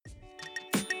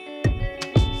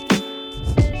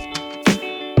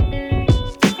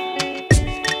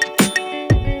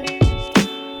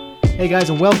Hey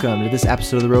guys, and welcome to this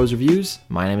episode of the Rose Reviews.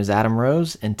 My name is Adam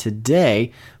Rose, and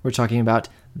today we're talking about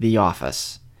The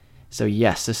Office. So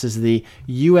yes, this is the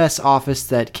U.S. Office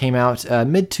that came out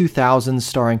mid-2000s,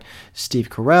 starring Steve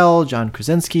Carell, John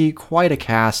Krasinski, quite a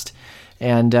cast,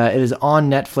 and it is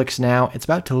on Netflix now. It's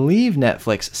about to leave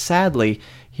Netflix, sadly,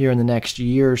 here in the next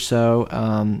year or so,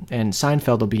 and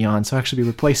Seinfeld will be on, so actually be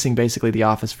replacing basically The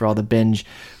Office for all the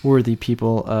binge-worthy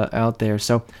people out there.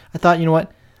 So I thought, you know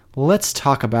what? Let's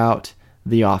talk about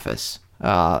The Office.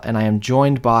 And I am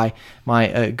joined by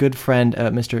my good friend,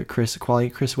 Mr. Chris Qualley.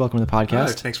 Chris, welcome to the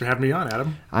podcast. Thanks for having me on,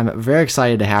 Adam. I'm very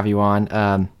excited to have you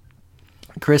on.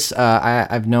 Chris,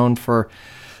 I've known for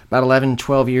about 11,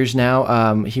 12 years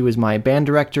now. He was my band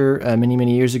director many,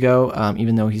 many years ago,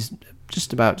 even though he's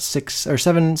just about 7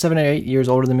 or 8 years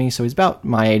older than me. So he's about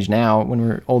my age now when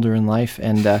we're older in life.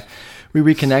 And we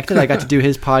reconnected. I got to do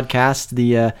his podcast,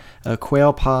 the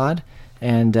Quail Pod.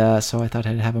 And so I thought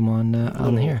I'd have him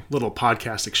on here. Little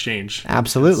podcast exchange.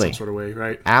 Absolutely. In some sort of way,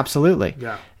 right? Absolutely.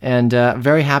 Yeah. And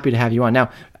very happy to have you on. Now,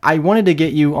 I wanted to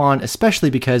get you on especially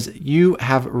because you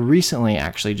have recently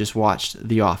actually just watched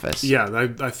The Office. Yeah,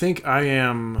 I think I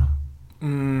am...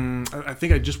 I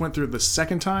think I just went through it the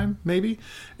second time, maybe,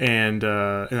 and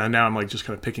now I'm like just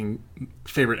kind of picking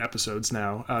favorite episodes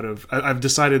now out of... I've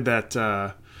decided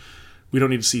that... we don't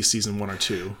need to see season 1 or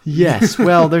 2. Yes,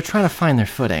 well, they're trying to find their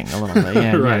footing a little bit.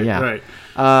 Yeah,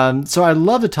 right. So I'd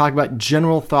love to talk about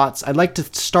general thoughts. I'd like to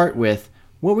start with,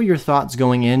 what were your thoughts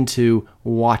going into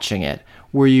watching it?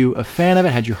 Were you a fan of it?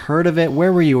 Had you heard of it?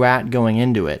 Where were you at going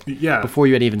into it? Yeah. Before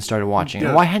you had even started watching it?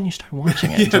 Yeah. Why hadn't you started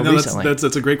watching it until recently? That's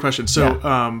a great question. So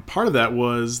part of that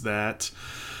was that...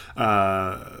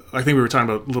 I think we were talking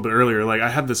about a little bit earlier. Like, I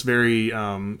have this very,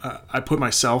 I put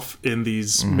myself in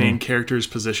these main characters'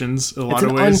 positions a lot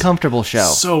of ways. It's an uncomfortable show.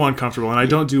 So uncomfortable, and I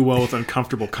don't do well with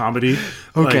uncomfortable comedy.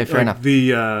 Okay, fair enough.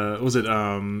 The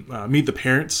Meet the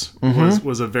Parents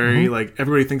was a very like,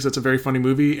 everybody thinks that's a very funny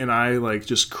movie, and I like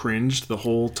just cringed the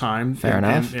whole time. Fair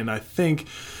enough. And I think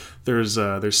there's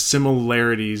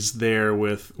similarities there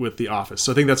with The Office.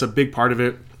 So I think that's a big part of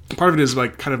it. Part of it is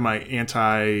like kind of my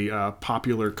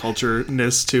anti-popular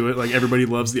culture-ness to it. Like, everybody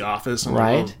loves The Office. I'm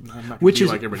right. Like, well, I'm not Which is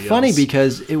like everybody funny else.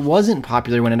 because it wasn't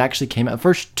popular when it actually came out. The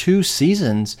first 2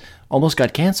 seasons almost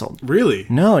got canceled. Really?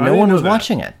 No one was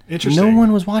watching it. Interesting. No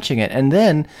one was watching it. And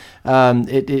then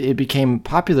it became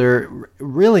popular,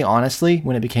 really honestly,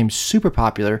 when it became super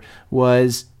popular,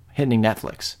 was hitting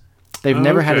Netflix. They've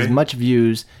never had as much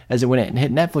views as it when it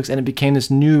hit Netflix, and it became this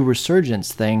new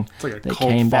resurgence thing. It's like a that cult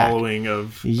came following back.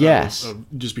 of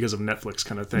just because of Netflix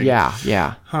kind of thing.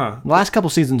 Yeah. Huh. The last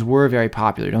couple seasons were very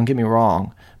popular, don't get me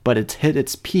wrong, but it's hit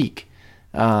its peak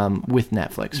with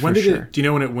Netflix, When for did sure. it? Do you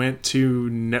know when it went to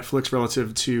Netflix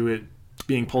relative to it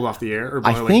being pulled off the air? Or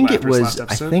I think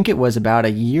it was about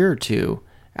a year or two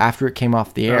after it came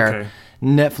off the air. Okay.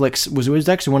 Netflix was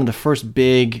actually one of the first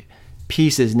big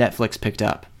pieces Netflix picked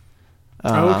up.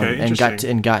 And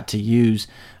got to use,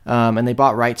 and they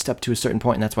bought rights up to a certain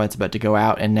point, and that's why it's about to go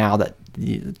out. And now that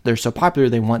they're so popular,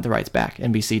 they want the rights back.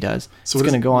 NBC does. So it's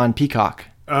going to go on Peacock.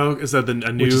 Oh, is that a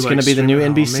new? Which is going to be the new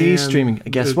NBC streaming.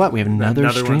 Guess what? We have another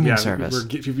streaming service.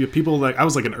 People like, I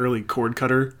was like an early cord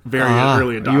cutter, very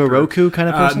early adopter. Are you a Roku kind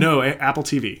of person? No, Apple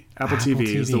TV. Apple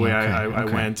TV is the way I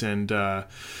went, and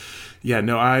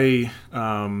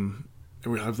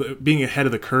being ahead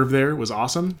of the curve there was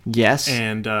awesome. Yes.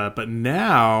 And but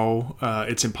now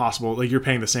it's impossible. Like, you're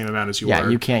paying the same amount as you were. Yeah,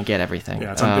 you can't get everything.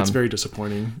 Yeah, it's very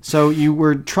disappointing. So you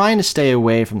were trying to stay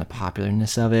away from the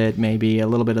popularness of it, maybe a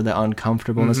little bit of the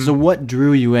uncomfortableness. So what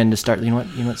drew you in to start? You know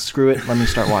what? Screw it. Let me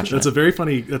start watching. That's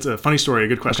a funny story. A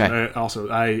good question. Okay.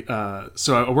 I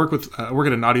work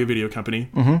at an audio video company,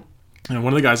 and one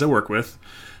of the guys I work with,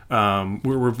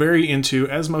 we're very into,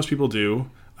 as most people do,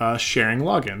 sharing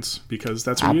logins, because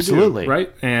that's what you do,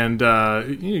 right? And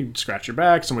you scratch your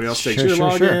back, somebody else takes your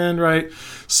login, right?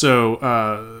 So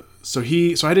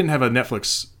I didn't have a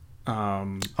Netflix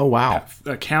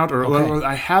account, or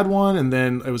I had one, and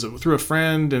then it was through a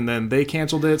friend, and then they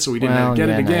canceled it, so we didn't get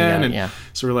it again.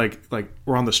 So we're like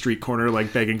we're on the street corner,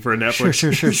 like begging for a Netflix.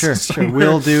 Sure.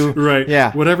 We'll do right.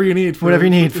 Yeah, whatever you need for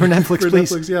Netflix,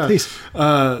 please. Netflix, yeah.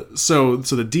 Please. So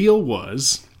the deal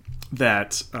was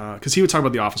that because he would talk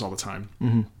about The Office all the time.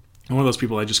 And one of those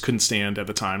people I just couldn't stand at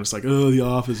the time. It's like, oh, The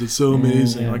Office, it's so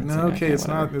amazing. Like, no, it's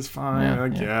not. It's fine, I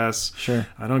guess. Sure.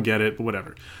 I don't get it, but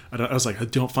whatever. I was like, I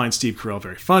don't find Steve Carell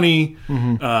very funny.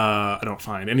 I don't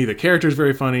find any of the characters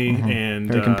very funny. And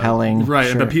very compelling. Right.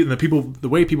 Sure. And the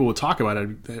way people would talk about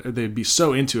it, they'd be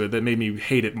so into it that made me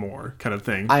hate it more, kind of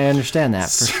thing. I understand that,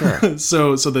 for sure.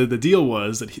 So the deal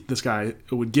was that this guy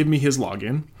would give me his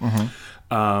login.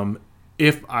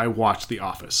 if I watched The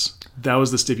Office. That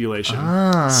was the stipulation.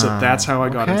 So that's how I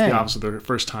got into The Office the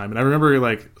first time. And I remember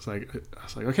I was like,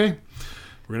 okay,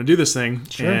 we're gonna do this thing,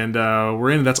 and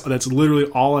we're in. That's literally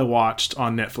all I watched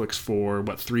on Netflix for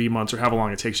 3 months or however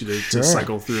long it takes you to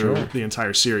cycle through the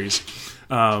entire series.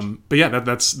 But yeah,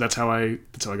 that's how I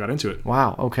got into it.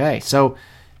 Wow. Okay. So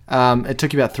it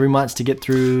took you about 3 months to get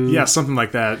through. Yeah, something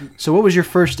like that. So what was your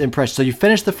first impression? So you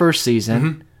finished the first season.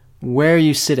 Mm-hmm. Where are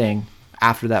you sitting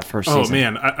after that first season? Oh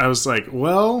man, I was like,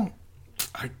 well,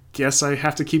 I guess I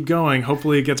have to keep going.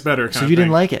 Hopefully it gets better. So you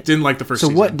didn't like it? Didn't like the first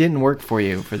season. So what didn't work for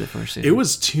you for the first season? It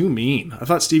was too mean. I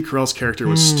thought Steve Carell's character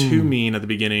was too mean at the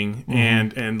beginning,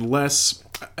 and less.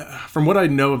 From what I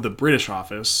know of the British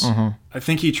Office, I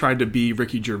think he tried to be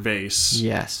Ricky Gervais.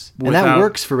 Yes, and that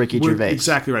works for Ricky Gervais.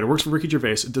 Exactly right. It works for Ricky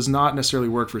Gervais. It does not necessarily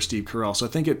work for Steve Carell. So I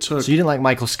think it took. So you didn't like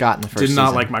Michael Scott in the first season? Did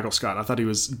not like Michael Scott. I thought he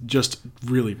was just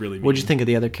really, really mean. What did you think of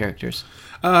the other characters?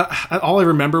 All I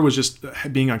remember was just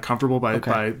being uncomfortable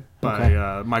by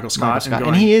Michael Scott.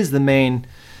 And he is the main.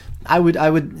 I would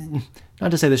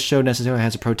not to say this show necessarily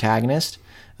has a protagonist,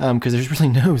 because there's really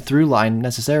no through line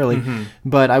necessarily,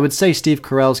 but I would say Steve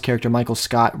Carell's character Michael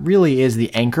Scott really is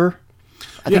the anchor.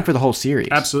 I think for the whole series.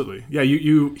 Absolutely, yeah.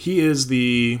 He is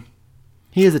the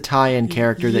tie-in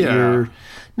character that you're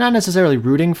not necessarily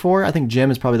rooting for. I think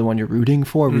Jim is probably the one you're rooting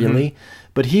for, really.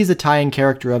 But he's a tie-in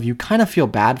character of you kind of feel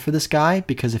bad for this guy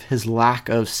because of his lack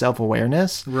of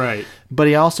self-awareness. Right. But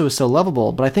he also is so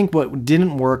lovable. But I think what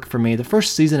didn't work for me, the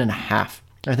first season and a half,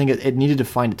 I think it needed to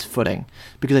find its footing.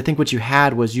 Because I think what you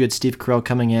had Steve Carell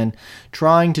coming in,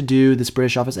 trying to do this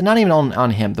British Office, and not even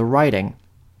on him, the writing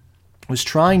was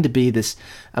trying to be this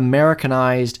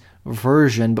Americanized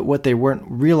version, but what they weren't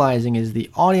realizing is the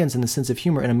audience and the sense of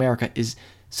humor in America is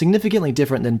significantly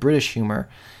different than British humor.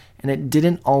 And it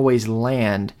didn't always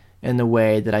land in the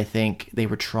way that I think they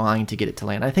were trying to get it to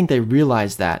land. I think they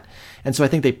realized that. And so I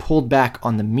think they pulled back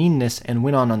on the meanness and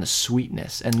went on the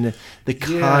sweetness and the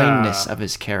kindness of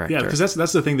his character. Yeah, because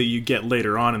that's the thing that you get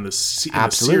later on in the series.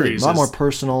 Absolutely. A lot more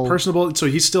personable. So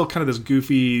he's still kind of this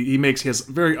goofy, he has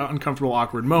very uncomfortable,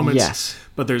 awkward moments. Yes.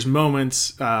 But there's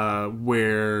moments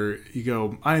where you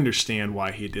go, I understand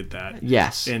why he did that.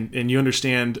 Yes. And you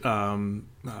understand,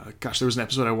 there was an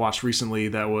episode I watched recently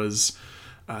that was,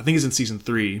 I think it's in season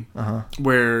 3,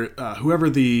 where whoever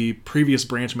the previous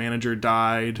branch manager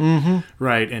died,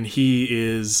 right, and he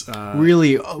is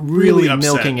really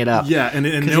milking it up. Yeah,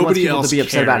 and nobody else to be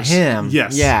upset about him.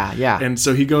 Yes. Yeah. And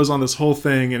so he goes on this whole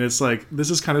thing, and it's like, this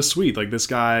is kind of sweet. Like, this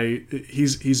guy,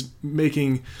 he's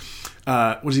making,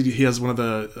 what does he do? He has one of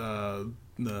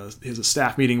he has a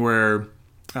staff meeting where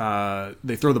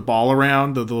they throw the ball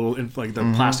around, the little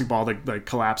the plastic ball that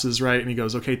collapses, right? And he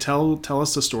goes, "Okay, tell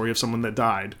us the story of someone that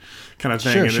died," kind of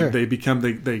thing. Sure. They become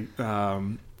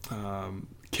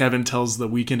Kevin tells the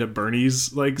Weekend at Bernie's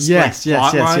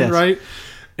plot line, right?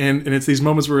 And it's these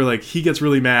moments where he gets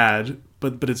really mad,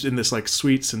 but it's in this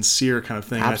sweet, sincere kind of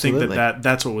thing. Absolutely. I think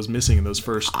that's what was missing in those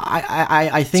first.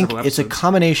 I think it's a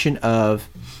combination of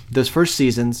those first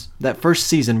seasons. That first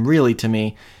season really, to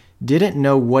me, didn't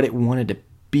know what it wanted to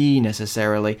be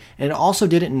necessarily, and it also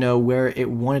didn't know where it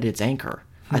wanted its anchor.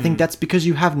 I think that's because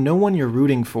you have no one you're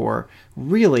rooting for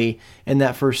really in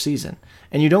that first season,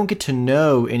 and you don't get to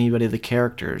know anybody of the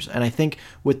characters. And I think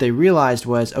what they realized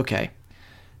was, okay,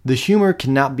 the humor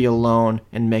cannot be alone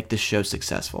and make this show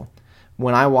successful.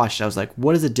 When I watched it, I was like,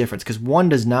 what is the difference? Because one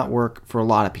does not work for a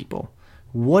lot of people.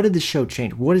 What did the show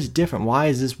change? What is different? Why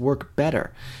does this work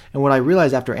better? And what I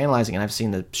realized after analyzing, and I've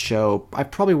seen the show, I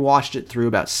probably watched it through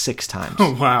about 6 times.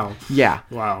 Oh, wow. Yeah.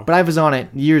 Wow. But I was on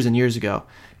it years and years ago.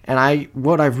 And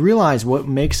what I've realized, what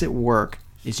makes it work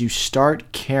is you start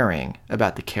caring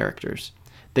about the characters.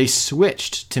 They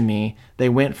switched to me. They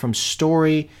went from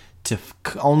story to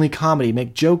only comedy,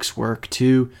 make jokes work,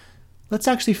 to let's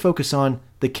actually focus on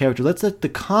the character. Let's let the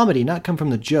comedy not come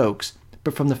from the jokes,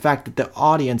 but from the fact that the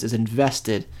audience is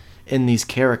invested in these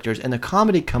characters, and the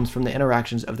comedy comes from the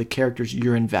interactions of the characters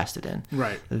you're invested in.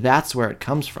 Right. That's where it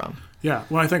comes from. Yeah.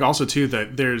 Well, I think also too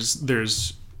that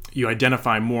there's you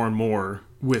identify more and more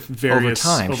with various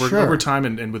over time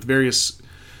and with various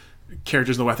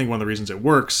characters. Though I think one of the reasons it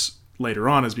works later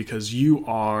on is because you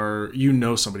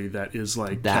know somebody that is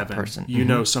like that Kevin. person. You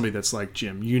know somebody that's like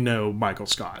Jim. You know Michael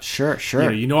Scott. Sure.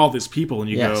 You know all these people,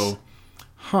 and you go,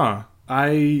 huh.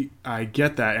 I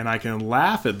get that, and I can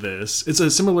laugh at this. It's in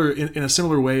a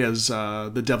similar way as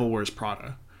The Devil Wears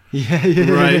Prada.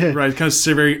 Yeah. Right. Kind of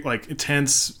very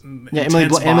intense. Yeah,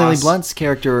 Emily Blunt's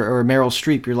character or Meryl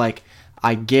Streep. You're like,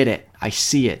 I get it. I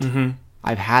see it.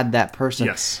 I've had that person.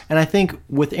 Yes. And I think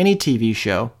with any TV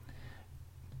show,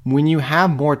 when you have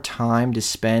more time to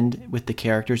spend with the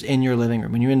characters in your living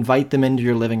room, when you invite them into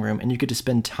your living room and you get to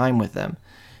spend time with them,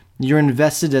 you're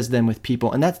invested as them with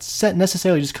people, and that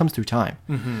necessarily just comes through time.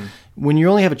 Mm-hmm. When you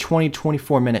only have a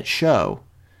 24-minute show,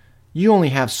 you only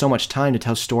have so much time to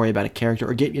tell a story about a character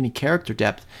or get any character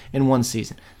depth in one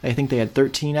season. I think they had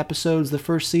 13 episodes the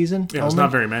first season. Yeah, it was not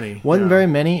very many. Wasn't very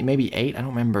many, maybe 8, I don't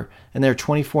remember. And they're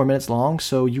 24 minutes long,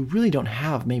 so you really don't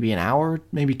have maybe an hour,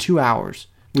 maybe 2 hours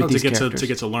with these characters. To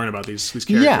get to learn about these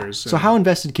characters. Yeah, so how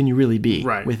invested can you really be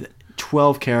with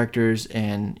 12 characters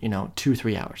in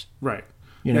 2-3 hours? Right.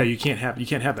 Yeah, you can't have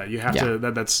that. You have to.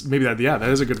 That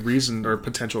is a good reason or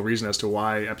potential reason as to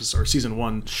why season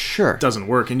 1 doesn't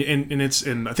work. And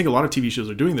I think a lot of TV shows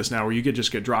are doing this now, where you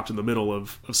just get dropped in the middle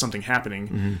of something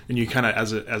happening, and you kind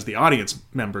of as the audience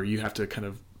member, you have to kind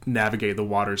of navigate the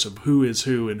waters of who is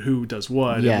who and who does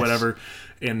what and whatever.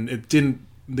 And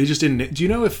they just didn't. Do you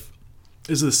know if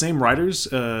is it the same writers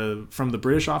from the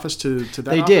British office to that?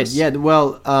 They did, yeah.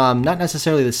 Well, not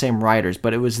necessarily the same writers,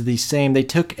 but it was the same.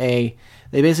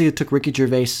 They basically took Ricky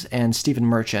Gervais and Stephen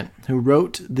Merchant, who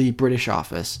wrote the British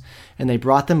office, and they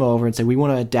brought them over and said, we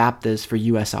want to adapt this for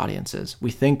U.S. audiences.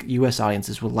 We think U.S.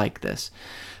 audiences will like this.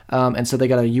 And so they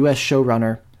got a U.S.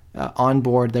 showrunner on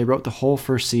board. They wrote the whole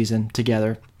first season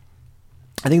together.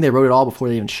 I think they wrote it all before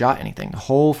they even shot anything, the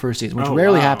whole first season, which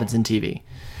rarely happens in TV.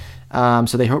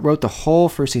 So they wrote the whole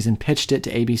first season, pitched it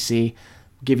to ABC,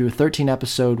 give you a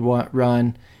 13-episode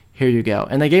run. Here you go.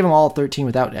 And they gave them all 13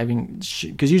 without having...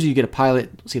 Because usually you get a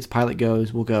pilot, see if the pilot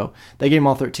goes, we'll go. They gave them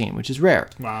all 13, which is rare.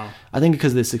 Wow. I think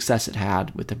because of the success it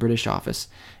had with the British office.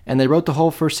 And they wrote the whole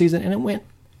first season, and it went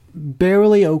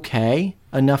barely okay,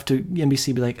 enough to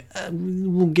NBC be like,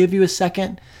 we'll give you a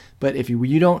second, but if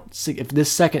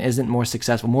this second isn't more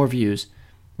successful, more views,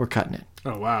 we're cutting it.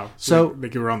 Oh, wow. So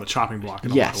they were on the chopping block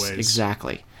in a lot of ways. Yes,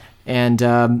 exactly.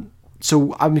 And...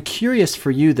 So I'm curious for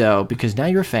you, though, because now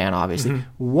you're a fan, obviously. Mm-hmm.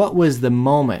 What was the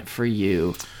moment for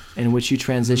you in which you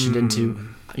transitioned into,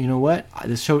 you know what?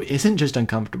 This show isn't just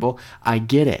uncomfortable. I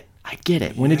get it.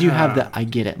 When did you have the I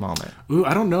get it moment? Ooh,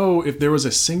 I don't know if there was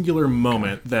a singular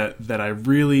moment that I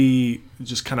really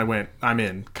just kind of went, I'm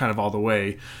in, kind of all the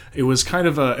way. It was kind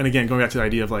of and again, going back to the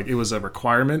idea of like, it was a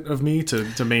requirement of me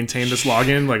to maintain this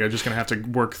login. Like, I'm just going to have to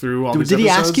work through all these episodes. Did he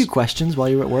ask you questions while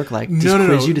you were at work? Like,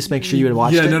 quiz you to make sure you had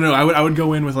watched it? Yeah, no. I would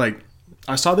go in with like,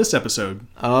 I saw this episode.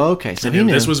 Oh, okay. So he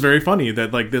knew. This was very funny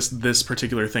that like this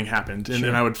particular thing happened,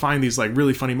 and I would find these like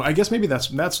really funny. I guess maybe that's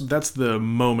the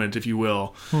moment, if you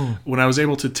will, when I was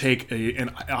able to take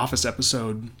an Office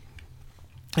episode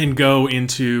and go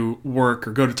into work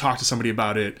or go to talk to somebody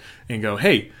about it and go,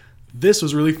 hey, this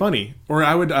was really funny. Or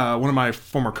I would one of my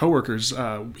former coworkers,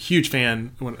 huge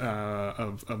fan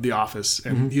of The Office,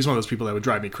 and he's one of those people that would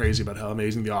drive me crazy about how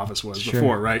amazing The Office was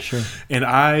before, right? Sure. And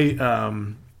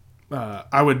I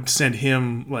would send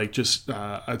him like just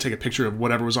I'd take a picture of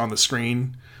whatever was on the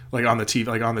screen, like on the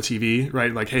TV,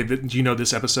 right? Like, hey, do you know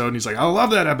this episode? And he's like, I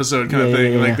love that episode, kind of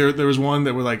thing. Like there was one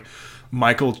that were like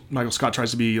Michael Scott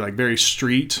tries to be like very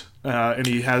street, and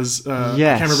he has I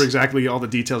can't remember exactly all the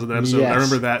details of that episode. But I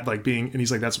remember that like being, and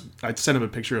he's like, I'd send him a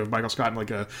picture of Michael Scott in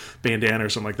like a bandana or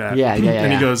something like that.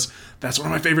 And he goes, that's one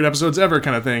of my favorite episodes ever,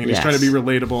 kind of thing. And he's trying to be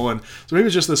relatable, and so maybe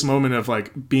it's just this moment of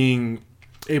like being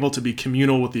able to be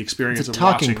communal with the experience of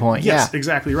talking watching. Point. Yes,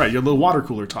 exactly right. Your little water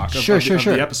cooler talk of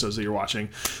the episodes that you're watching.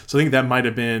 So I think that might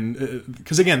have been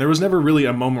because again, there was never really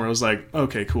a moment where I was like,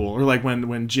 okay, cool, or like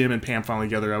when Jim and Pam finally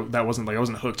together. I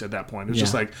wasn't hooked at that point. It was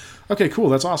just like, okay, cool,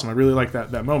 that's awesome. I really like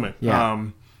that moment. Yeah.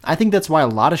 I think that's why a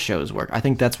lot of shows work. I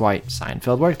think that's why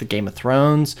Seinfeld worked, the Game of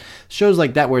Thrones, shows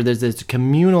like that where there's this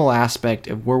communal aspect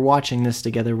of we're watching this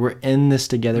together, we're in this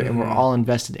together, and we're all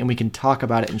invested, and we can talk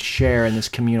about it and share in this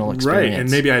communal experience. Right,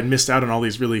 and maybe I had missed out on all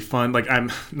these really fun, like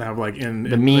I'm now like in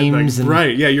the memes. Like,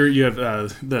 right, yeah, you have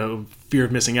the fear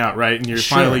of missing out, right? And you're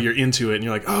finally into it, and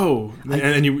you're like, oh, but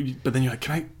then you're like,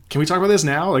 can we talk about this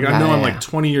now? Like, I know I'm like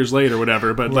 20 years late or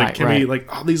whatever, but like, can we like,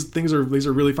 oh, these are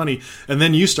really funny. And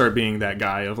then you start being that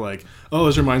guy of like, oh,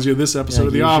 this reminds me of this episode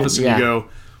of The Office. And you go,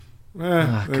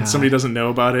 and somebody doesn't know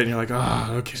about it. And you're like,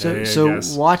 oh, okay. So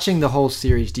watching the whole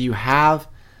series, do you have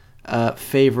a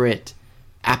favorite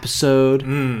episode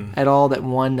at all, that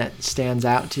one that stands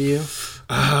out to you?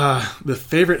 The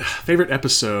favorite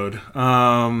episode.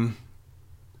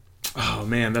 Oh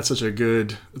man, that's a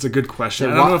good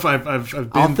question. I don't know if I've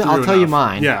been through I'll tell you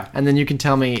mine. Yeah. And then you can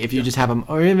tell me if you just have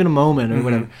or even a moment or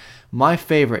whatever. My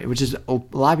favorite, which is a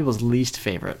lot of people's least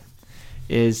favorite,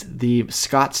 is the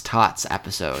Scott's Tots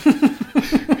episode.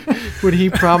 when he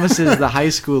promises the high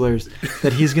schoolers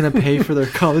that he's going to pay for their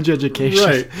college education.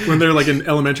 Right. When they're like in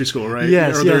elementary school, right?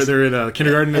 Yes, or yes. They're in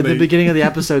kindergarten. At the beginning of the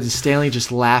episode is Stanley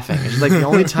just laughing. It's like the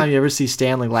only time you ever see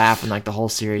Stanley laugh in like the whole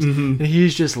series. And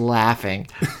he's just laughing.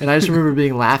 And I just remember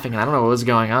being laughing, and I don't know what was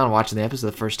going on watching the episode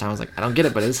the first time. I was like, I don't get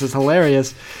it, but this is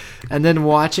hilarious. And then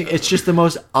watching, it's just the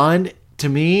most to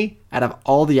me, out of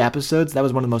all the episodes, that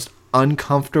was one of the most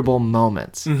uncomfortable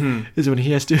moments is when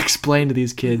he has to explain to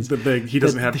these kids he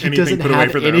doesn't have anything put away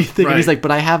for them. Right. And he's like,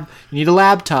 but you need a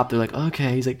laptop. They're like,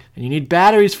 okay. He's like, and you need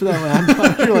batteries for that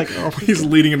laptop. You're like, oh my he's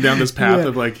God. leading him down this path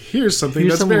of like, here's something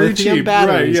that's some very lithium cheap.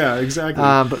 batteries. Right, yeah, exactly.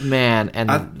 But man, and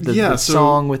the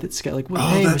song with it, like, well,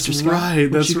 hey, that's Mr. Scott, right,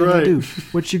 what that's you gonna right. do?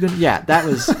 What you gonna? Yeah,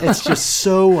 it's just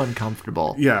so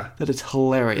uncomfortable. Yeah. that it's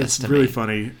hilarious. It's to really me.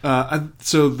 funny.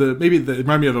 So it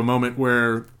reminded me of a moment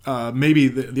where maybe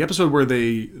the episode where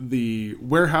the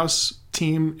warehouse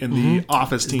team and the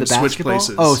office team The switch basketball?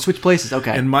 places. Oh, switch places.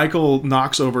 Okay. And Michael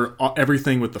knocks over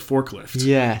everything with the forklift.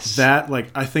 Yes. That, like,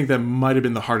 I think that might have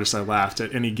been the hardest I laughed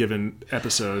at any given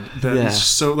episode. That Yeah. was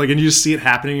so, like, and you just see it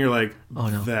happening, you're like, Oh,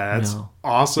 no, that's no.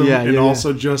 awesome. Yeah, and yeah,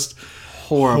 also just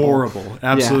horrible.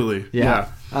 Absolutely. Yeah.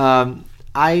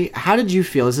 How did you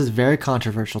feel? This is a very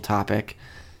controversial topic.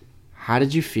 How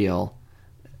did you feel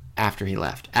after he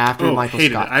left? After Michael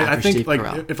hated Scott? it. I after think Steve like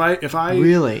Carell? if I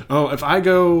Really? if I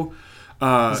go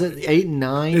Is it 8 and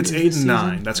 9? it's in 8 this and 9.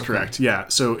 season? That's Okay. correct. Yeah.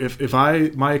 So if I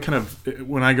my kind of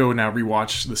when I go now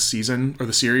rewatch the season or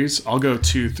the series, I'll go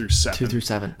 2 through 7. 2 through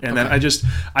 7. And Okay. then I just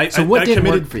So what I didn't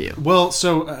committed, work for you? Well,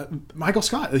 so Michael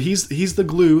Scott, he's the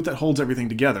glue that holds everything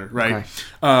together, right?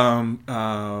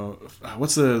 Okay.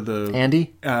 What's the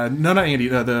Andy? No, not Andy.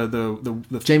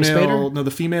 The James female, Spader? No, the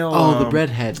female. Oh, the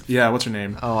redhead. Yeah, what's her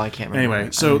name? Oh, I can't remember. Anyway,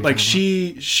 I so know what like you're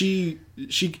talking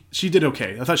she did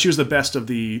okay. I thought she was the best of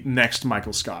the next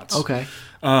Michael Scotts. Okay.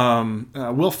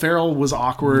 Will Ferrell was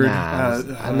awkward.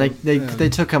 And they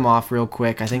took him off real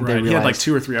quick. I think they Right. realized, He had like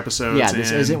 2 or 3 episodes. yeah,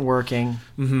 this and isn't working.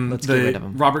 Let's get rid of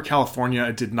him. Robert California,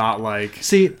 I did not like.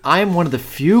 See, I am one of the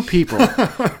few people,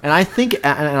 and I think,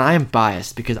 and I am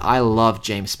biased because I love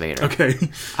James Spader. Okay.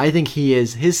 I think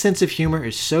his sense of humor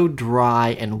is so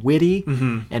dry and witty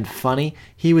and funny.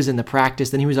 He was in The Practice,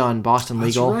 then he was on Boston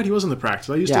That's Legal. right. He was in The Practice.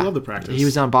 I used to love The Practice. He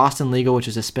was on Boston Legal, which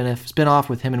is a spin-off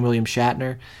with him and William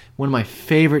Shatner. One of my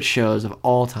favorite shows of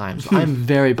all time. So I'm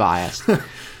very biased.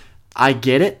 I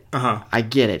get it. I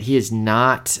get it. He is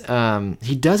not...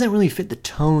 he doesn't really fit the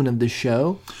tone of the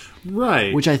show,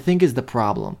 right. which I think is the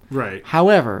problem. Right.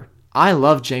 However, I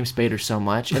love James Spader so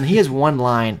much, and he has one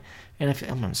line... And if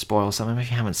I'm going to spoil something, if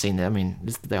you haven't seen it, I mean,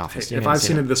 this is The Office. If I've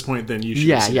seen it at this point, then you should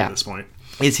have seen it at this point.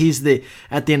 He's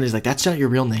at the end he's like, that's not your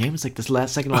real name. It's like this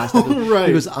second to last episode. Right.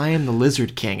 He goes, I am the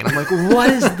Lizard King. And I'm like, what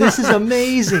is this? Is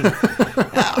amazing.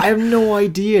 I have no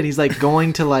idea. And he's like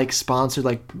going to like sponsor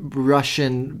like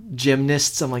Russian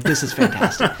gymnasts. I'm like, this is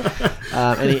fantastic.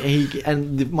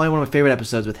 One of my favorite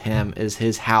episodes with him is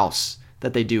his house.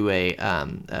 That they do a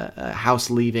house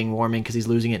leaving warming because he's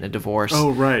losing it in a divorce. Oh,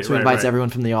 right. So he invites everyone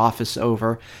from the office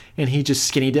over, and he just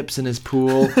skinny dips in his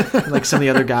pool. And like some of the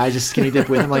other guys just skinny dip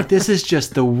with him. Like, this is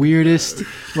just the weirdest,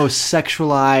 most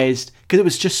sexualized. Because it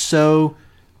was just so.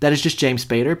 That is just James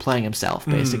Spader playing himself,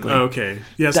 basically. Okay.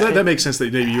 Yeah, so that makes sense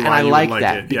that maybe you and I like would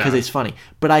that it. because it's funny.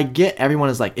 But I get everyone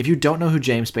is like, if you don't know who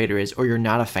James Spader is or you're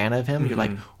not a fan of him, you're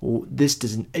like, oh, this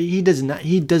doesn't. He does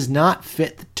not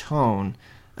fit the tone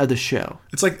of the show.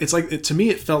 It's like to me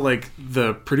it felt like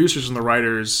the producers and the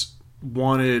writers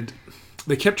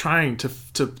they kept trying to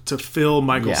fill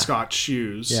Michael Scott's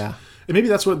shoes. Yeah. And maybe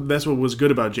that's what was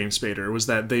good about James Spader was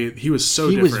that he was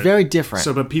so different. He was very different.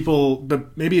 So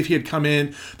but maybe if he had come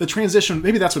in, the transition,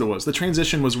 maybe that's what it was. The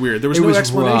transition was weird. There was no was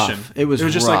explanation. rough. It was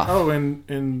just rough. like, oh,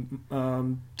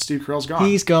 and Steve Carell's gone.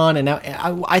 He's gone, and now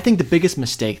I think the biggest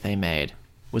mistake they made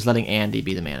was letting Andy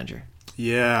be the manager.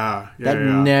 That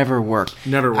never worked.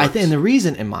 Never worked. And the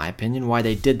reason, in my opinion, why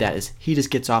they did that is he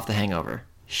just gets off The Hangover.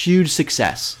 Huge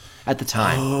success at the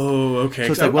time. Oh, okay.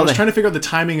 So it's I like, well, was trying to figure out the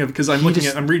timing of because I'm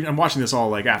watching this all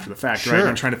like after the fact, Sure. right? And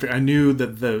I'm trying to figure. I knew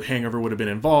that the Hangover would have been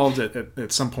involved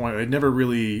at some point. I never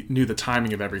really knew the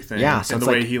timing of everything. Yeah, so and the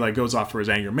it's way like- he like goes off for his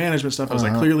anger management stuff. I was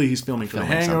like, clearly he's filming for the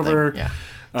Filming Hangover. something.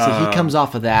 Yeah. So he comes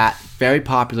off of that very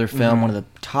popular film, one of the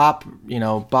top,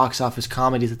 box office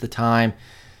comedies at the time.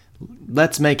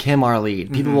 Let's make him our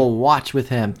lead. People will watch with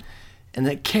him. And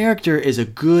that character is a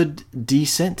good,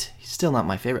 decent, he's still not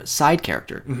my favorite, side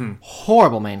character.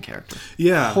 Horrible main character.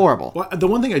 Yeah. Horrible. Well, the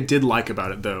one thing I did like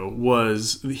about it though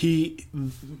was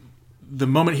the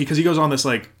moment because he goes on this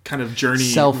like kind of journey,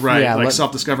 self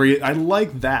discovery. I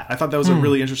like that. I thought that was a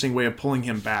really interesting way of pulling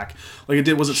him back. Like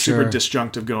it wasn't super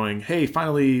disjunctive going, hey,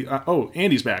 finally,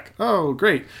 Andy's back. Oh,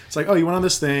 great. It's like, oh, you went on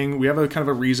this thing. We have a kind of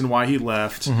a reason why he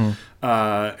left.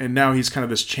 And now he's kind of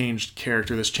this changed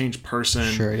character, this changed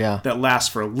person that lasts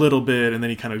for a little bit, and then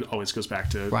he kind of always goes back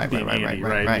to being Andy,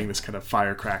 being this kind of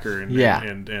firecracker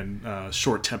and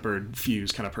short-tempered,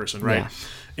 fuse kind of person, right? Yeah.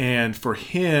 And for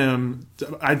him,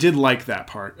 I did like that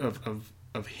part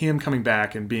of him coming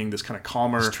back and being this kind of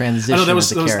calmer his transition. I know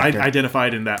I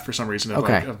identified in that for some reason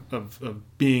of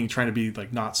being trying to be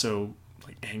like not so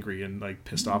like angry and like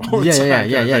pissed off all the time.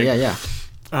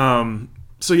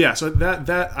 So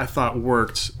that I thought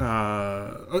worked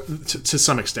to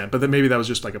some extent, but then maybe that was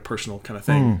just like a personal kind of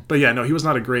thing. But yeah, no, he was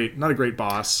not a great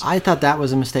boss. I thought that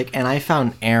was a mistake, and I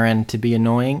found Erin to be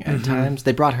annoying at times.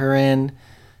 They brought her in,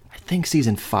 I think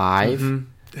season 5.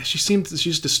 She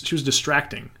was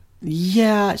distracting.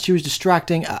 Yeah, she was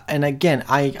distracting, and again,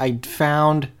 I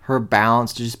found her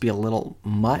balance to just be a little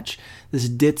much. This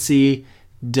ditzy,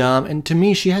 dumb, and to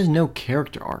me, she has no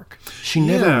character arc. She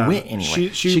never went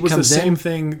anywhere. She was the same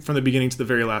thing from the beginning to the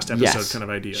very last episode kind of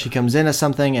idea. She comes in as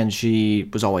something, and she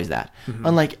was always that.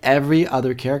 Unlike every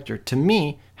other character, to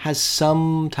me, has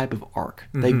some type of arc.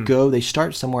 They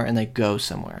start somewhere, and they go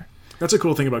somewhere. That's a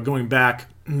cool thing about going back.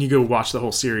 And you go watch the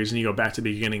whole series, and you go back to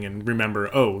the beginning and remember,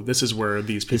 oh, this is where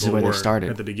these people were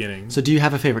at the beginning. So do you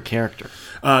have a favorite character?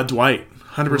 Dwight.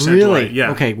 100% really? Dwight,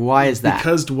 yeah. Okay, why is that?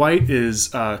 Because Dwight is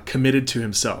committed to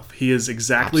himself. He is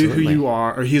exactly who you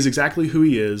are, or he is exactly who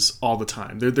he is all the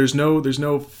time. There's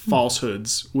no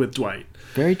falsehoods with Dwight.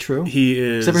 Very true. He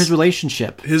is, except for his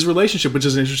relationship. Which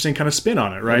is an interesting kind of spin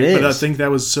on it, right? But I think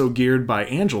that was so geared by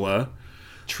Angela.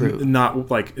 True. Not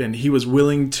like, and he was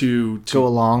willing to go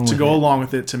along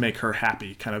with it to make her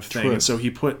happy, kind of thing. True. And so he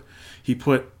put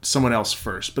someone else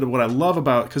first. But what I love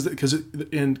about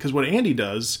because what Andy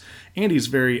does, Andy's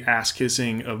very ass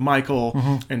kissing of Michael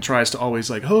and tries to always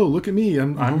like, oh, look at me,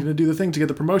 I'm going to do the thing to get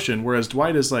the promotion. Whereas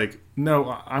Dwight is like,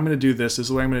 no, I'm going to do this. This is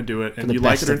the way I'm going to do it. And you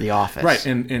like it of the office, right?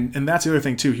 And that's the other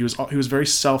thing too. He was very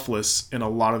selfless in a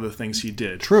lot of the things he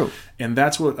did. True. And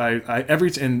that's what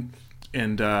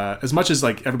And as much as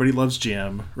like everybody loves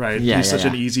Jim, right? He's such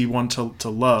an easy one to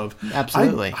love.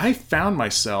 Absolutely. I found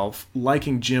myself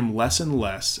liking Jim less and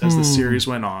less as the series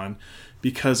went on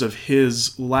because of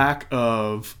his lack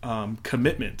of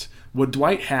commitment. What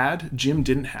Dwight had, Jim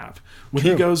didn't have. When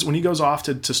he goes off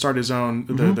to start his own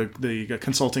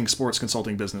the sports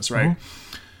consulting business, right?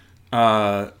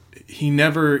 He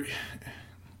never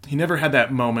had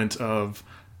that moment of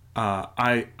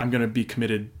I'm going to be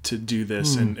committed to do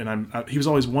this, and he was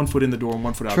always 1 foot in the door and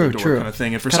 1 foot out the door kind of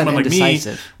thing. And for someone like me,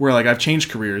 where like I've changed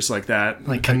careers like that,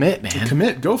 like commit, man,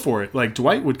 commit, go for it. Like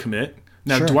Dwight would commit.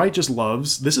 Now Dwight just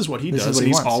loves. This is what he does, and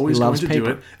he's always going to do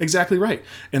it. Exactly right,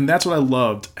 and that's what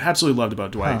I absolutely loved about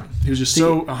Dwight. He was just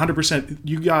so 100%.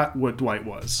 You got what Dwight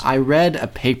was. I read a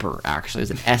paper actually, it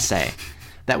was an essay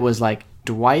that was like,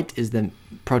 Dwight is the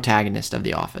protagonist of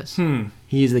The Office.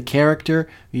 He is the character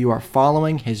you are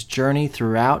following his journey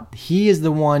throughout. He is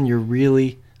the one you're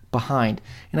really behind.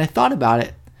 And I thought about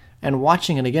it, and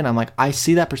watching it again, I'm like, I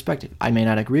see that perspective. I may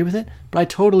not agree with it, but I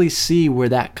totally see where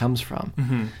that comes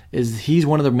from. Is he's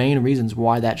one of the main reasons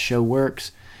why that show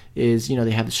works. Is, you know,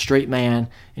 they have the straight man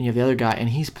and you have the other guy, and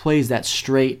he plays that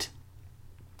straight,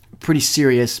 pretty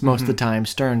serious most of the time,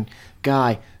 stern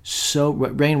guy. So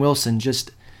Rainn Wilson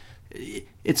just.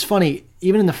 It's funny,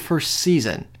 even in the first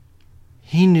season,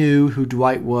 he knew who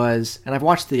Dwight was, and I've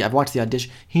watched the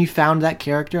audition. He found that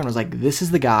character and was like, "This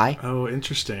is the guy." Oh,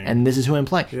 interesting. And this is who I'm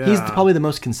playing. Yeah. He's probably the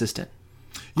most consistent.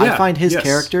 Yeah, I find his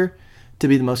character to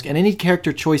be the most, and any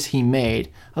character choice he made,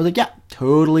 I was like, yeah,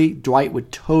 totally. Dwight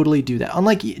would totally do that.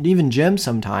 Unlike even Jim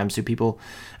sometimes, who people,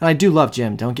 and I do love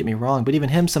Jim. Don't get me wrong, but even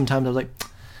him sometimes I was like,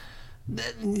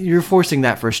 you're forcing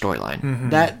that for a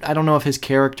storyline. That, I don't know if his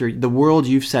character, the world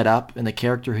you've set up and the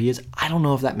character he is, I don't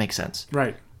know if that makes sense.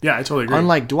 Right. Yeah, I totally agree.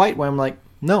 Unlike Dwight, where I'm like,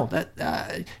 no, that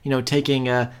taking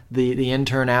the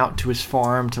intern out to his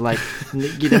farm to like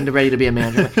get him ready to be a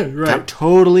manager, right? That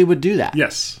totally would do that.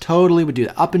 Yes, totally would do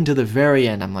that. Up until the very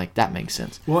end, I'm like, that makes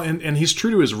sense. Well, and he's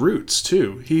true to his roots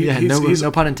too.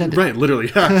 No pun intended. Right,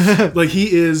 literally. Yeah. Like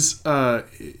he is.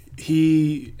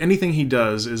 Anything he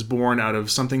does is born out of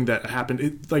something that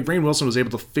happened. Like Rainn Wilson was able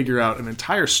to figure out an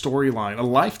entire storyline, a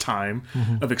lifetime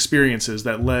of experiences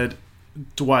that led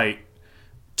Dwight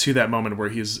to that moment where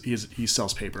he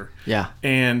sells paper. Yeah.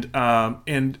 And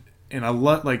I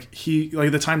love like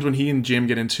the times when he and Jim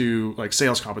get into like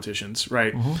sales competitions,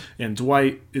 right? And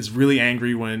Dwight is really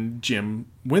angry when Jim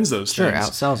wins those things.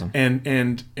 Outsells him.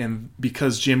 And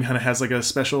because Jim kind of has like a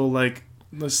special like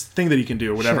this thing that he can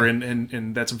do or whatever,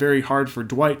 and that's very hard for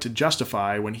Dwight to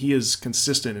justify when he is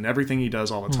consistent in everything he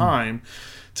does all the time,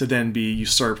 to then be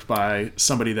usurped by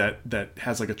somebody that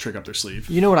has like a trick up their sleeve.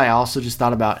 You know what I also just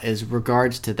thought about is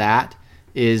regards to that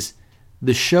is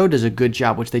the show does a good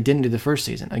job, which they didn't do the first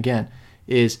season. Again,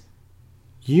 is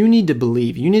you need to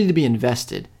believe, you need to be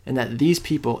invested in that these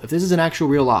people, if this is an actual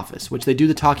real office, which they do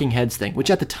the talking heads thing, which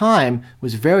at the time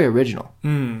was very original,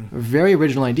 a very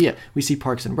original idea. We see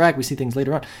Parks and Rec, we see things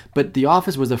later on, but The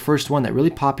Office was the first one that really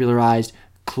popularized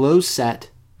closed set,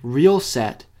 real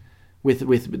set,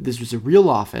 with this was a real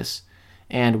office,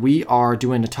 and we are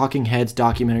doing the talking heads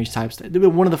documentaries types. They were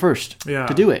one of the first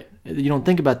to do it. You don't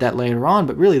think about that later on,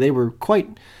 but really they were quite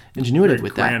ingenuitive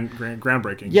with that.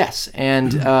 Groundbreaking. Yes,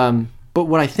 and but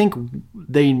what I think one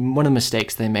of the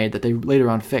mistakes they made that they later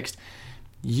on fixed,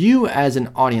 you as an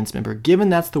audience member, given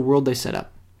that's the world they set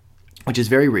up, which is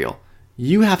very real,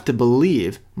 you have to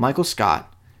believe Michael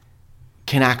Scott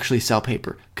can actually sell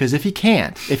paper. Because if he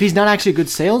can't, if he's not actually a good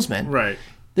salesman, right,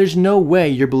 there's no way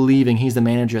you're believing he's the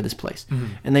manager of this place.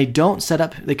 And they don't set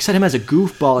him as a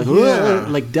goofball,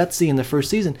 like Dutsy in the first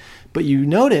season. But you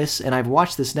notice, and I've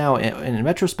watched this now in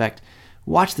retrospect,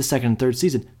 watch the second and third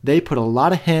season, they put a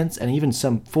lot of hints and even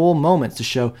some full moments to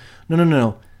show,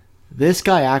 no, this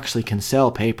guy actually can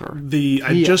sell paper.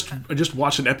 I just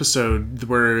watched an episode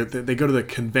where they go to the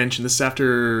convention. This is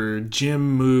after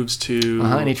Jim moves to,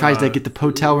 and he tries to get the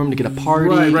hotel room to get a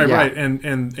party. Right.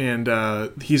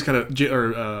 And he's kind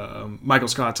of Michael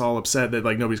Scott's all upset that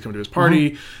like nobody's coming to his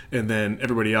party, and then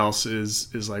everybody else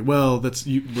is like, well,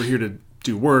 we're here to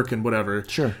do work and whatever.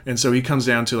 Sure. And so he comes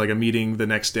down to like a meeting the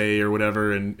next day or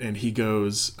whatever, and he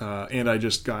goes, and I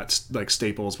just got like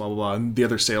Staples, blah blah blah. And the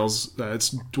other sales,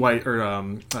 it's Dwight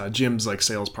or Jim's like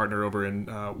sales partner over in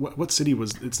what city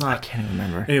was? It's not. I can't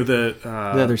remember. Any of the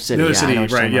other city. The other city,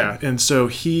 right? Yeah. About. And so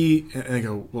and they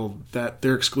go, well,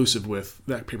 they're exclusive with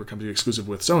that paper company, exclusive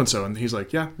with so and so, and he's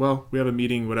like, yeah, well, we have a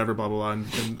meeting, whatever, blah blah blah,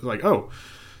 and like, oh.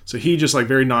 So he just like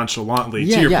very nonchalantly,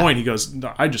 to your point, he goes,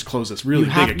 no, I just closed this really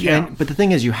big account. But the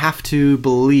thing is, you have to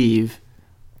believe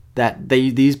that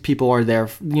these people are there.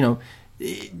 You know,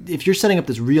 if you're setting up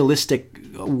this realistic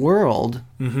world,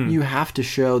 you have to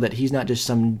show that he's not just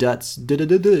some Dutz, he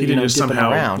didn't just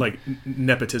somehow around. Like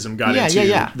nepotism got into this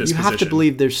You position. have to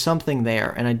believe there's something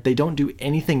there, and they don't do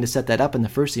anything to set that up in the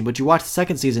first season. But you watch the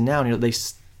second season now, and they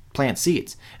plant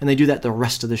seeds, and they do that the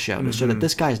rest of the show to show that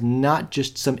this guy is not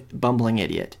just some bumbling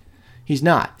idiot. He's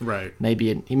not. Right.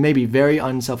 He may be very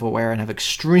unself-aware and have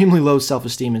extremely low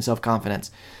self-esteem and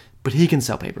self-confidence, but he can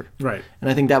sell paper. Right. And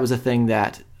I think that was a thing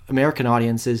that American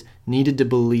audiences needed to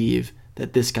believe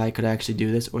that this guy could actually do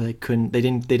this, or they couldn't. They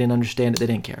didn't understand it. They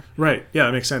didn't care. Right. Yeah,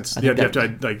 that makes sense. You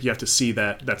have to see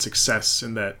that success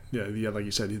and that like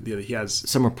you said, he has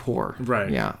some rapport. Right.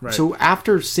 Yeah. Right. So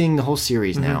after seeing the whole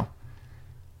series now,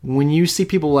 when you see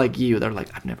people like you, they're like,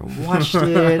 I've never watched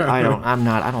it. I don't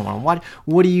want to watch.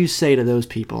 What do you say to those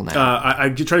people now? I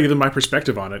try to give them my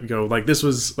perspective on it and go like, this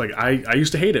was like, I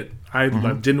used to hate it. I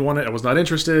didn't want it. I was not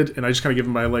interested. And I just kind of give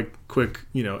them my like quick,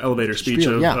 elevator speech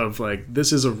of like,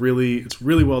 this is it's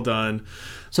really well done.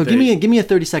 So give me a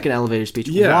 30-second elevator speech.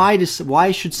 Yeah.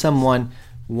 Why should someone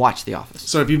watch The Office?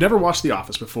 So if you've never watched The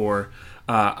Office before,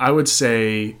 I would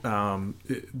say,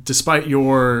 despite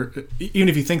even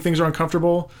if you think things are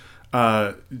uncomfortable,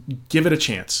 give it a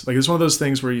chance. Like, it's one of those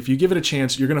things where if you give it a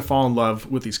chance, you're going to fall in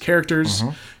love with these characters.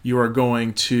 You are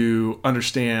going to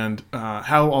understand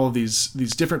how all of these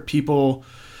different people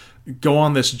go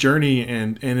on this journey,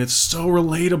 and it's so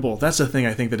relatable. That's the thing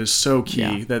I think that is so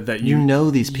key. That you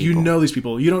know these people. You know these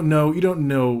people. You don't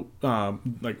know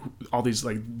like all these,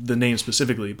 like the names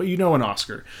specifically, but you know an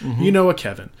Oscar, you know a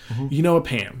Kevin, you know a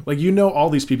Pam. Like, you know all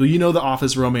these people. You know the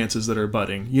office romances that are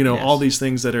budding. You know all these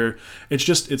things that are.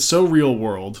 It's so real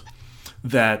world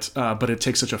that, but it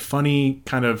takes such a funny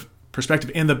kind of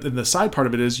perspective. And the side part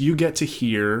of it is you get to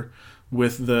hear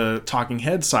with the talking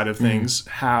head side of things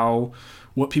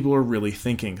what people are really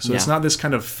thinking. So it's not this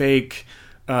kind of fake,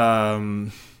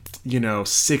 60s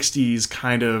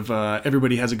kind of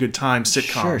everybody has a good time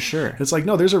sitcom. Sure. It's like,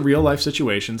 no, there's a real life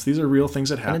situations. These are real things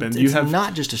that happen. It's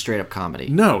not just a straight up comedy.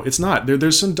 No, it's not.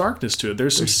 There's some darkness to it.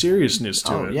 There's some seriousness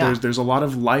to it. Yeah. There's a lot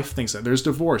of life things. There's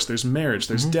divorce. There's marriage.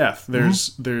 There's death. There's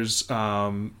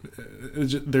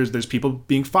people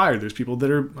being fired. There's people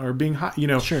that are being hot.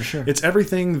 Sure. It's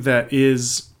everything that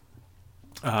is.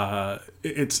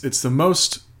 It's the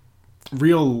most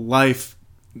real life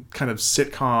kind of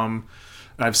sitcom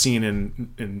I've seen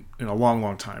in a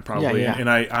long time, probably. Yeah. And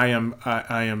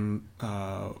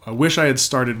I wish I had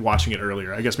started watching it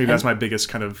earlier. I guess maybe that's my biggest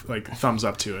kind of like thumbs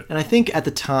up to it. And I think at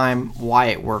the time why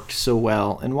it worked so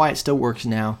well and why it still works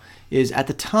now is at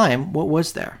the time, what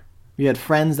was there? You had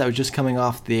Friends that was just coming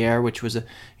off the air, which was a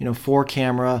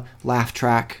 4-camera laugh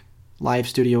track, live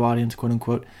studio audience, quote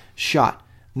unquote, shot.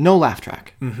 No laugh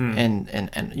track. Mm-hmm.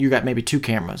 And you got maybe 2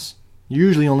 cameras.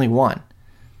 Usually only 1.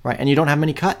 Right? And you don't have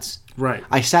many cuts. Right.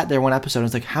 I sat there one episode and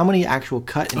was like, how many actual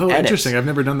cut and edits? Interesting. I've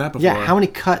never done that before. Yeah, how many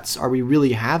cuts are we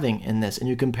really having in this? And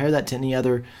you compare that to any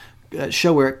other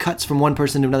show where it cuts from one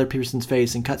person to another person's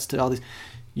face and cuts to all these.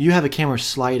 You have a camera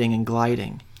sliding and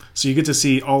gliding. So you get to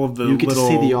see all of the You get little...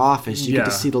 to see the office. You get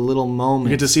to see the little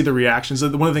moments. You get to see the reactions.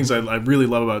 One of the things I really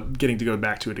love about getting to go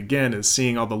back to it again is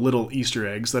seeing all the little Easter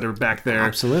eggs that are back there.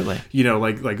 Absolutely.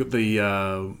 Like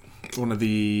the... one of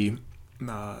the...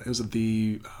 it was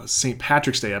the St.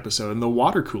 Patrick's Day episode, and the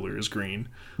water cooler is green.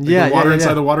 Like the water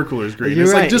inside the water cooler is green. You're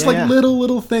it's right, like just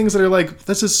little things that are like,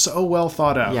 this is so well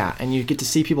thought out. Yeah, and you get to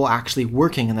see people actually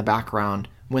working in the background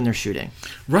when they're shooting.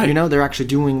 Right. They're actually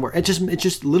doing work. It's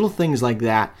just little things like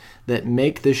that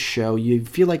make this show. You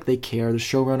feel like they care. The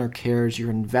showrunner cares. You're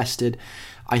invested.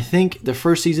 I think the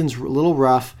first season's a little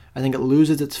rough. I think it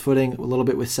loses its footing a little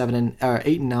bit with 8 and 9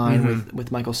 Mm-hmm.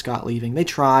 with Michael Scott leaving. They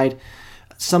tried.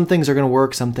 Some things are going to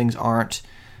work, some things aren't.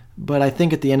 But I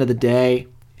think at the end of the day,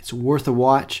 it's worth a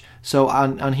watch. So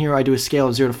on here, I do a scale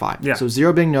of 0 to 5. Yeah. So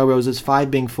 0 being no roses, 5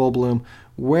 being full bloom.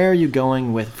 Where are you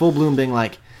going with full bloom being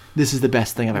like, this is the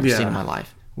best thing I've ever seen in my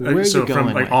life? Where are you going from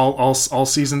like with? all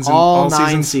seasons, all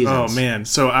 9 seasons. Oh man!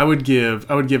 So I would give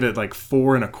it like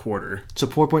 4.25. So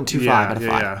 4.25 out of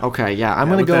 5. Yeah. Okay, yeah. I'm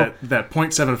gonna go that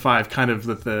 0.75, kind of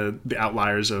the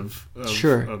outliers of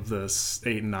the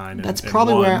 8 and 9. That's and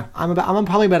probably 1. where I'm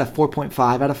probably about a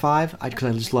 4.5 out of 5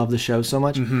 because I just love the show so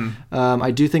much. Mm-hmm.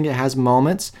 I do think it has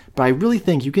moments, but I really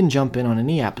think you can jump in on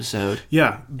any episode.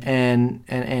 Yeah. And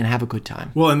have a good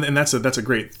time. Well, and that's a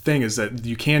great thing is that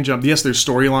you can jump. Yes, there's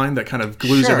storyline that kind of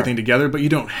glues everything together, but you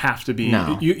don't have to be.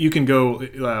 No. You can go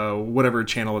whatever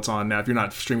channel it's on now. If you're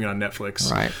not streaming on Netflix,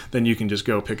 right, then you can just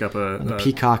go pick up a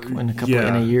Peacock in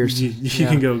a year. You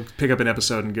can go pick up an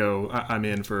episode and go, I'm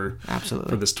in for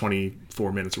this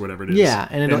 24 minutes or whatever it is. Yeah,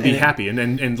 and be happy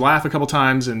and laugh a couple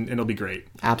times and it'll be great.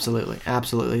 Absolutely.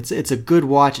 It's a good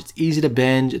watch. It's easy to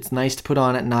binge. It's nice to put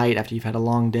on at night after you've had a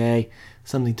long day.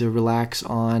 Something to relax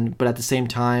on, but at the same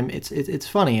time, it's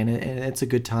funny and it's a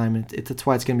good time. That's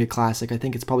why it's going to be a classic. I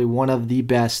think it's probably one of the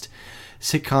best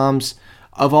sitcoms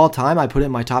of all time. I put it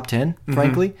in my top 10,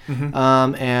 frankly,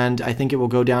 and I think it will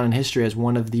go down in history as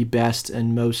one of the best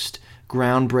and most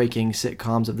groundbreaking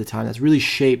sitcoms of the time. That's really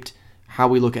shaped how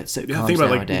we look at sitcoms think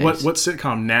about nowadays. Like what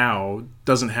sitcom now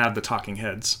doesn't have the talking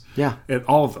heads? Yeah,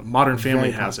 all of them. Modern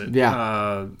Family has it.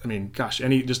 Yeah, I mean, gosh,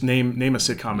 just name a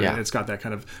sitcom and it's got that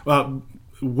kind of.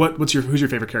 Who's your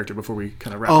favorite character before we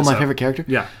kind of wrap? Oh, my favorite character?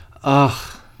 Yeah.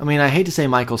 I mean, I hate to say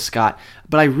Michael Scott,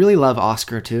 but I really love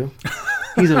Oscar too.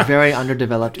 He's a very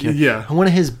underdeveloped character. Yeah. One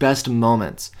of his best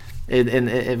moments.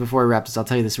 And before I wrap this, I'll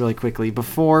tell you this really quickly.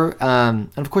 Before, and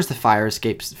of course, the fire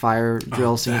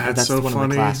drill scene. That's so one funny. of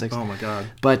the classics. Oh my god!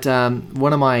 But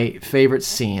one of my favorite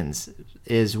scenes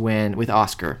is when with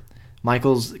Oscar,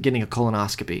 Michael's getting a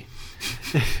colonoscopy,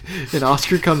 and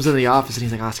Oscar comes in the office and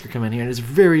he's like, "Oscar, come in here," and it's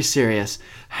very serious.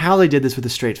 How they did this with a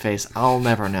straight face, I'll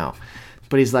never know.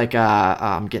 But he's like,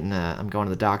 I'm going to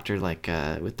the doctor, like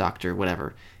with doctor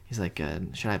whatever. He's like,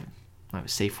 should I have a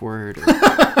safe word? Or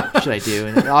what should I do?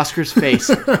 And Oscar's face,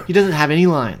 he doesn't have any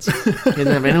lines. He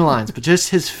doesn't have any lines, but just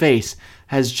his face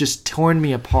has just torn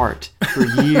me apart for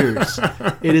years.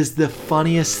 It is the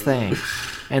funniest thing.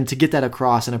 And to get that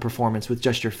across in a performance with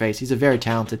just your face, he's a very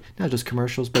talented, not just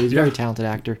commercials, but he's a very talented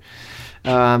actor.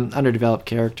 Underdeveloped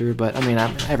character, but I mean,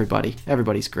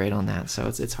 everybody's great on that, so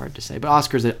it's hard to say. But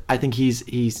Oscar's, I think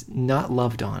he's not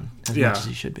loved on as much as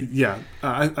he should be. Yeah,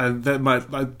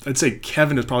 I'd say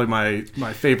Kevin is probably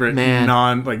my favorite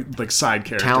side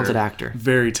character. Talented actor,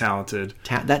 very talented.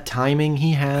 That timing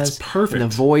he has, that's perfect.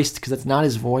 And the voice, because that's not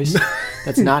his voice,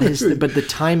 that's not his. But the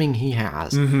timing he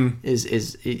has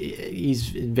is he's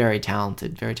very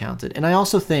talented, very talented. And I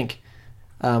also think,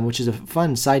 which is a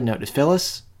fun side note, is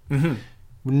Phyllis.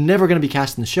 Never going to be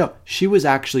cast in the show. She was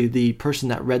actually the person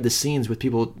that read the scenes with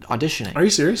people auditioning. Are you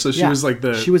serious? So she was like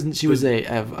the... She was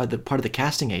the part of the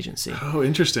casting agency. Oh,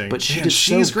 interesting. But she's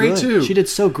so great too. She did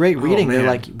so great reading. They're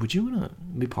like, would you want to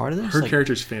be part of this? Her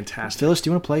character's fantastic. Phyllis, do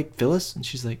you want to play Phyllis? And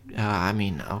she's like, I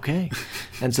mean, okay.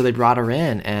 And so they brought her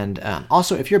in. And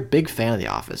also, if you're a big fan of The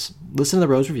Office, listen to the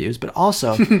Rose reviews, but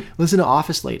also listen to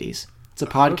Office Ladies. It's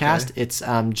a podcast. Okay. It's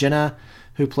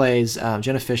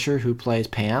Jenna Fisher, who plays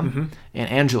Pam, and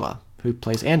Angela, who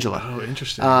plays Angela. Oh,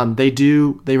 interesting.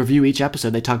 They review each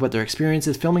episode. They talk about their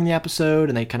experiences filming the episode,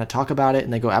 and they kind of talk about it,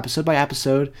 and they go episode by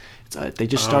episode. They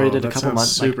just started it a couple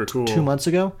months, cool. 2 months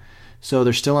ago. So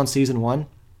they're still on season 1.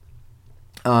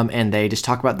 And they just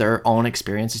talk about their own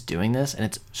experiences doing this, and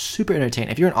it's super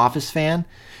entertaining. If you're an Office fan,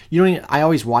 I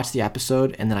always watch the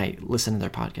episode, and then I listen to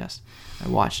their podcast. I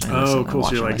watch and I listen. Oh, cool!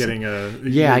 So you're like getting a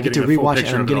I get to rewatch it,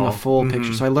 and I'm getting a full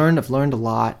picture. So I've learned a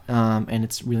lot, and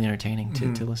it's really entertaining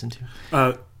to listen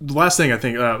to. The last thing I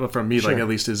think from me, like at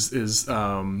least, is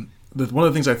one of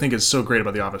the things I think is so great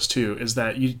about The Office too is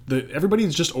that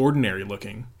everybody's just ordinary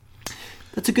looking.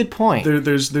 That's a good point.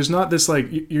 There's not this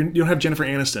like you don't have Jennifer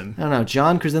Aniston. I don't know.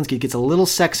 John Krasinski gets a little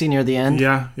sexy near the end.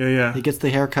 Yeah. He gets the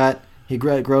haircut. He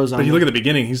grows on. But you look at the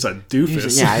beginning, he's a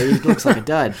doofus. He looks like a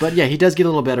dud. But yeah, he does get a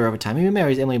little better over time. He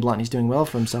marries Emily Blunt. He's doing well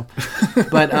for himself.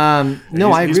 But I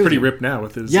agree. He's pretty ripped now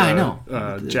with his. I know.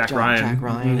 Jack Ryan. Jack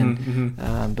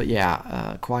Ryan,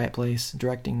 but Quiet Place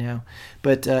directing now.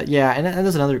 But and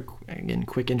there's another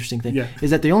quick interesting thing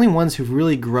is that the only ones who've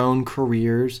really grown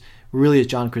careers really is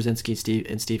John Krasinski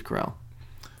and Steve Carell.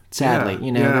 Sadly,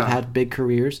 they've had big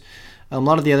careers. A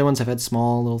lot of the other ones have had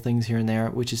small little things here and there,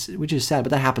 which is sad, but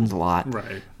that happens a lot.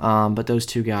 Right. But those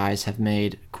two guys have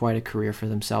made quite a career for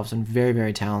themselves and very,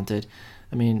 very talented.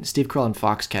 I mean, Steve Carell in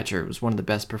Foxcatcher was one of the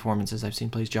best performances I've seen.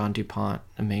 Plays John DuPont,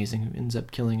 amazing. Who ends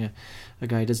up killing a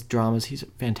guy who does dramas. He's a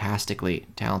fantastically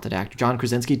talented actor. John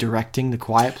Krasinski directing The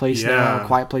Quiet Place now.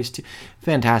 Quiet Place 2,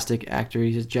 fantastic actor.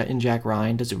 He's in Jack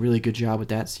Ryan, does a really good job with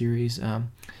that series.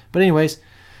 But anyways.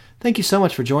 Thank you so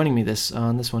much for joining me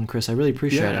on this one, Chris. I really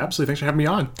appreciate it. Yeah, absolutely. Thanks for having me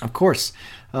on. Of course.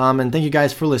 And thank you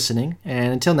guys for listening.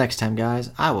 And until next time,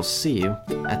 guys, I will see you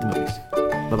at the movies.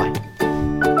 Bye-bye.